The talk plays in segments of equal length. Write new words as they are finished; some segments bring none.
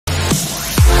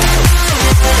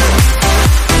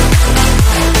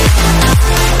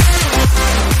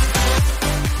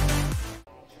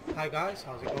Hi guys,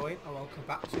 how's it going? And welcome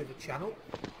back to the channel.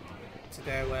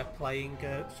 Today we're playing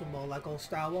some more Lego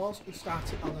Star Wars. We're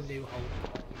starting on A New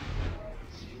Hope.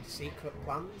 Secret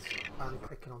plans and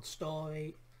clicking on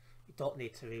story. You don't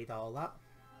need to read all that.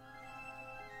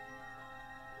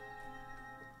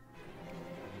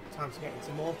 Time to get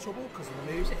into more trouble because of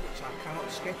the music, which I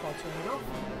cannot skip or turn off.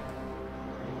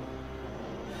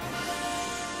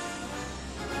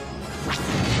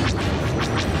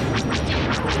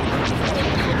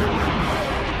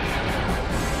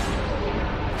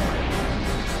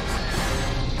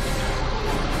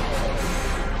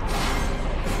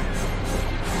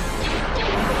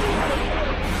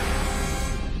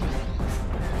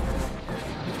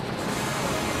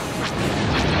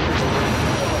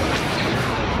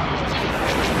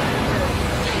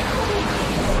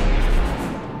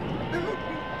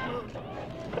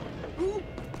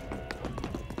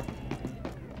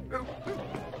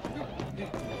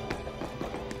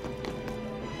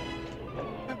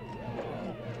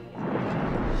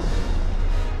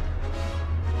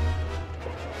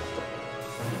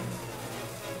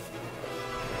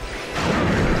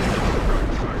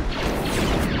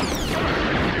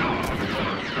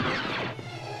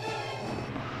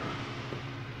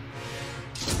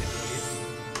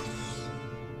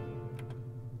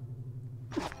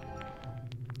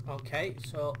 Okay,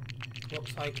 so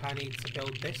looks like I need to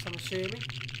build this, I'm assuming.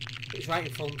 It's right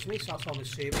in front of me, so that's what I'm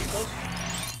assuming it does.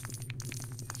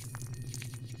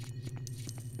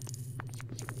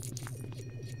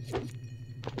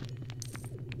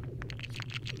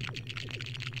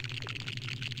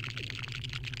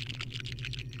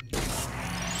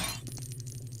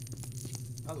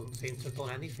 That doesn't seem to have done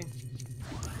anything.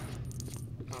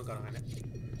 Hang on a minute.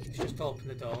 Let's just open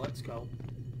the door, let's go.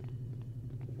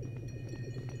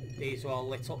 These are all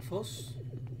lit up for us.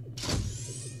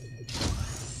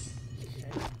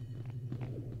 Okay.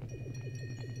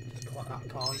 Just collect that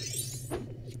coin.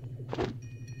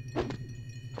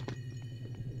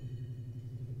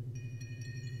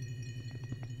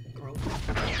 Grow.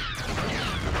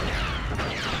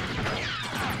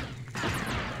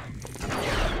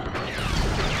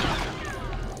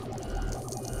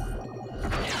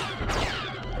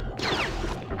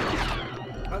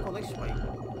 Can I go this way?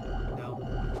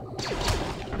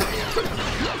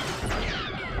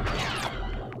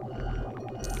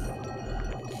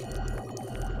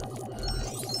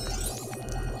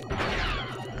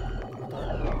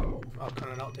 Oh, can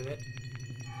I not do it?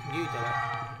 Can you do it?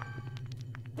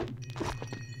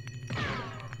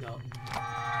 No.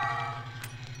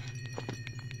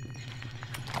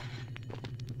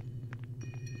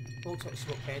 Looks like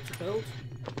some up here to build.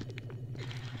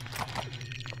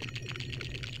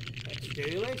 Let's do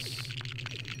this.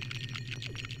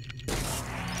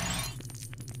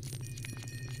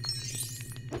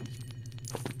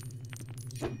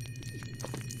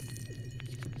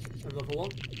 Another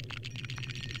one.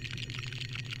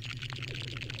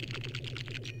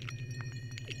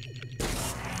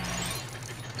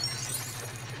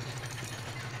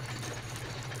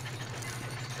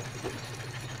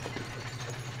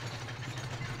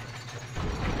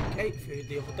 Okay, through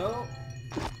the other door.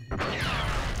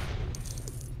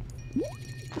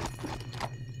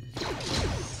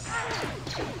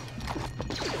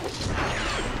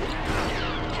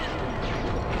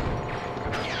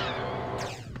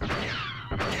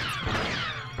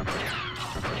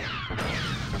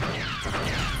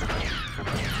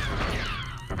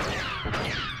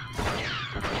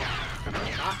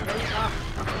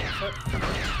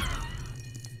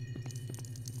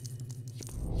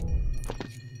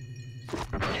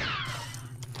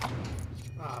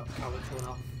 Ah, coward's run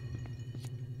off.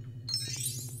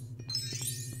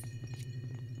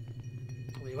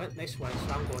 Well, he went this way,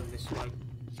 so I'm going this way.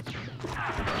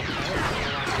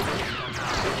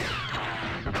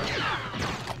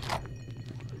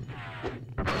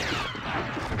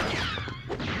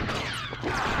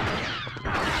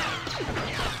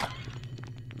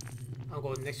 I'm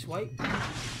going this way.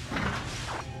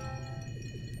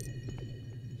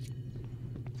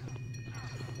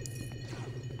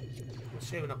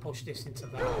 When I push this into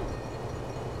that.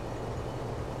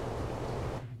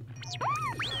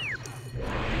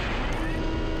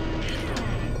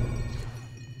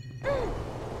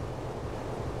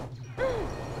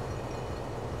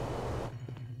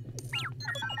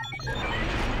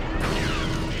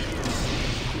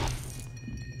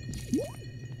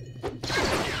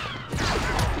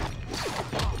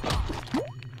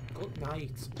 Good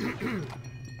night.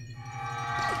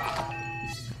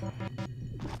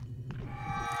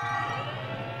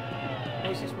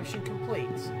 Is this mission complete?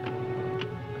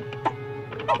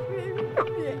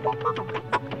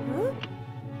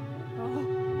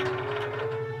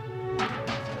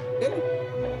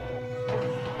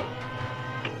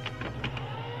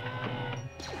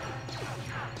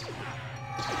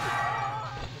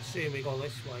 assume we go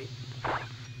this way.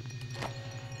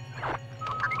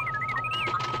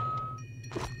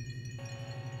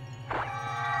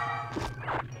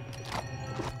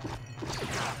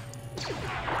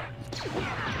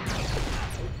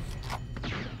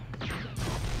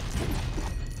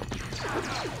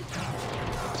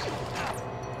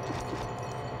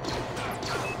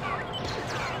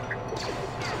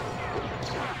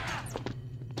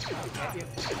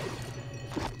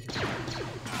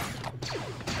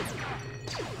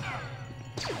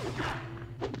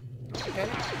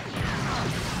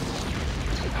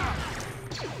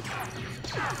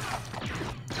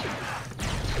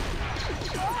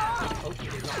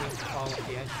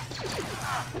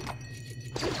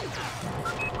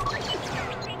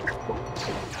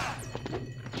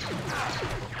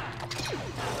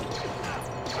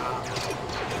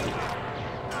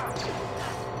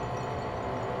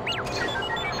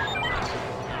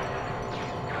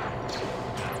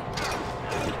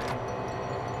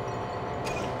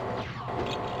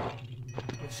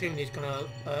 Assuming he's gonna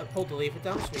pull the lever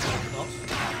down so we can cross.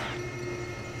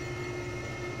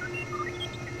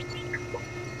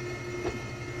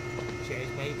 Cheers,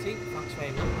 matey. Thanks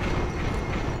very much.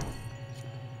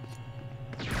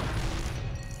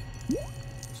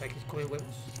 Looks like he's coming with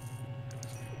us.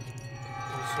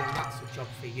 I'm assuming that's a job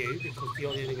for you because the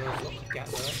only other girls that could get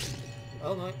there.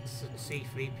 Oh no, it's a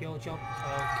C-3PO job.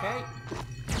 Okay.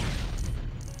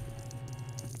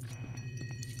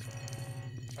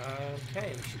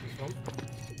 Okay, this should be fun.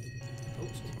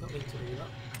 Oops, did not mean to do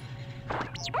that.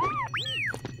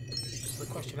 The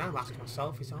question I'm asking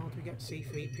myself is how do we get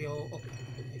C-3PO up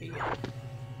here?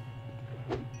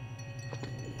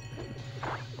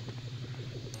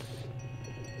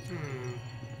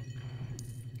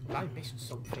 I missed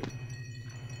something.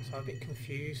 So I'm a bit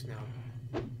confused now.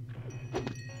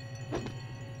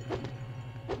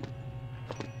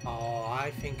 Oh,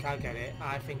 I think I get it.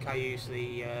 I think I use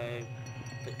the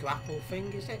grapple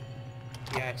thing, is it?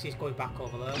 Yeah, 'cause he's going back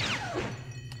over there.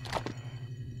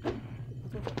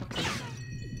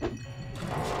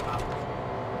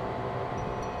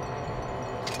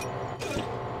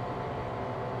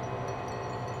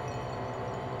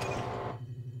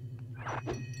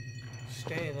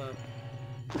 Stay there.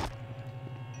 I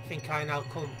think I now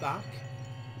come back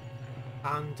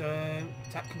and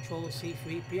take control of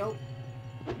C-3PO.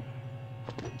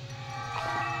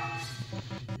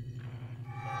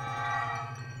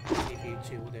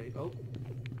 Oh,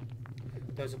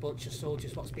 there's a bunch of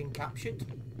soldiers what's been captured.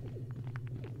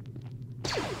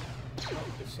 Oh,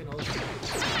 there's an old...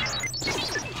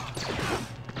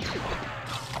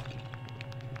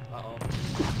 Uh-oh.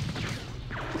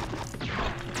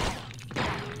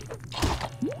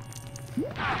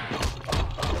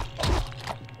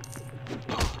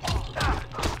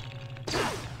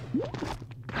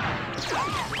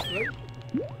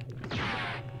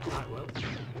 Right, well.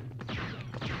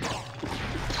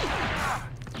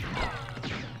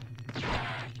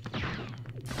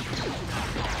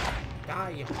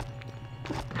 Die.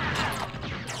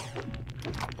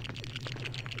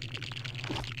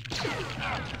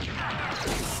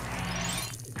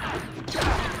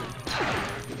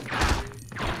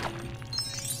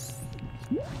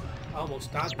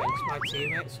 Almost died because my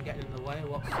teammates are getting in the way.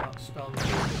 What's that storm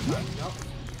doing? Up?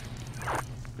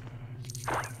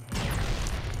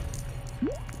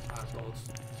 That's old.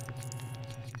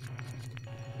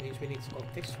 Means we need to go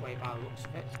this way by the looks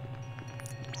of it.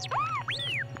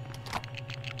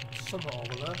 Somewhere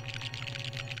over there.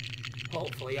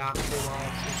 Hopefully R2 or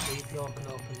C-3PO can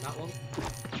open that one.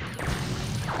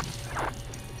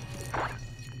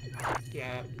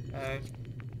 Yeah,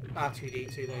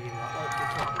 R2-D2 there you are. Oh, we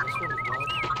can open this one as well.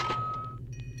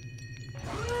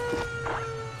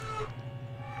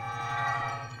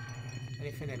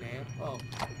 Anything in here? Oh.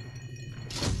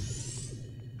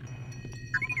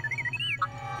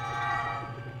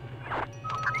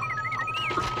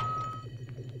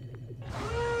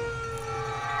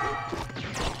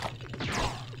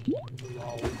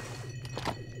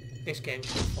 This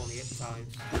game's funny at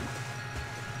times.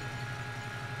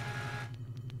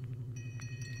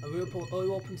 Are we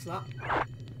open to that?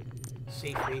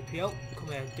 C-3PO, come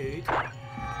here, dude.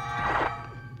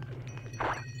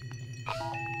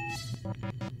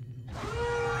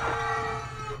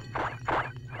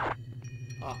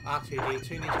 Oh, R2-D2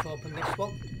 needs to open this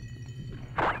one.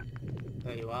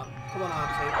 There you are. Come on,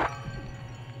 R2.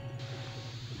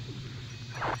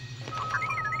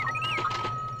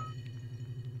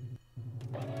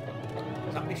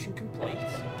 Mission complete.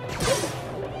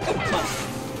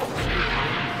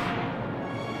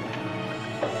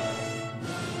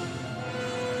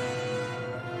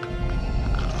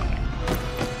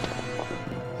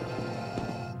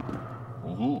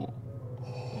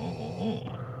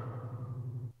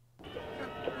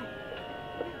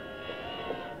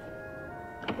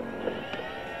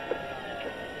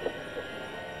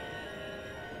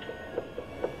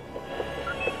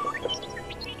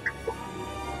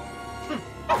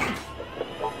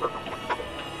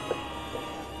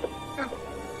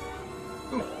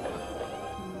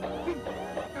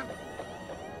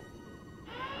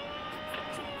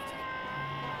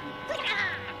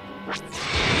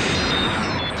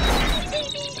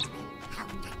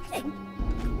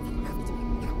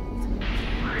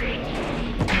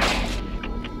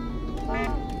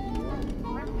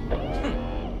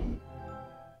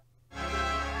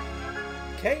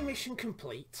 Okay, mission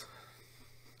complete.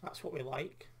 That's what we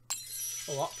like.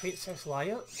 A lot, Princess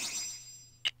Leia.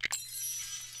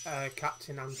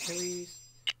 Captain Antilles.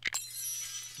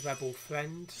 Rebel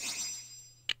Friend.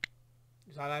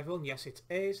 Is that everyone? Yes, it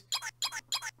is.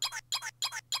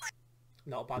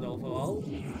 Not bad overall.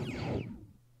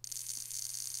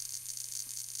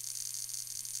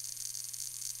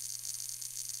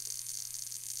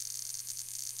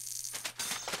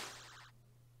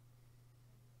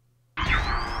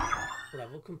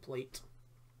 Level complete.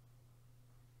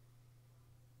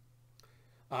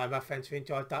 My friends, if you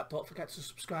enjoyed that, don't forget to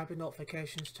subscribe with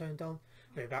notifications turned on.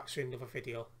 We'll be back soon with another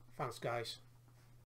video. Thanks guys.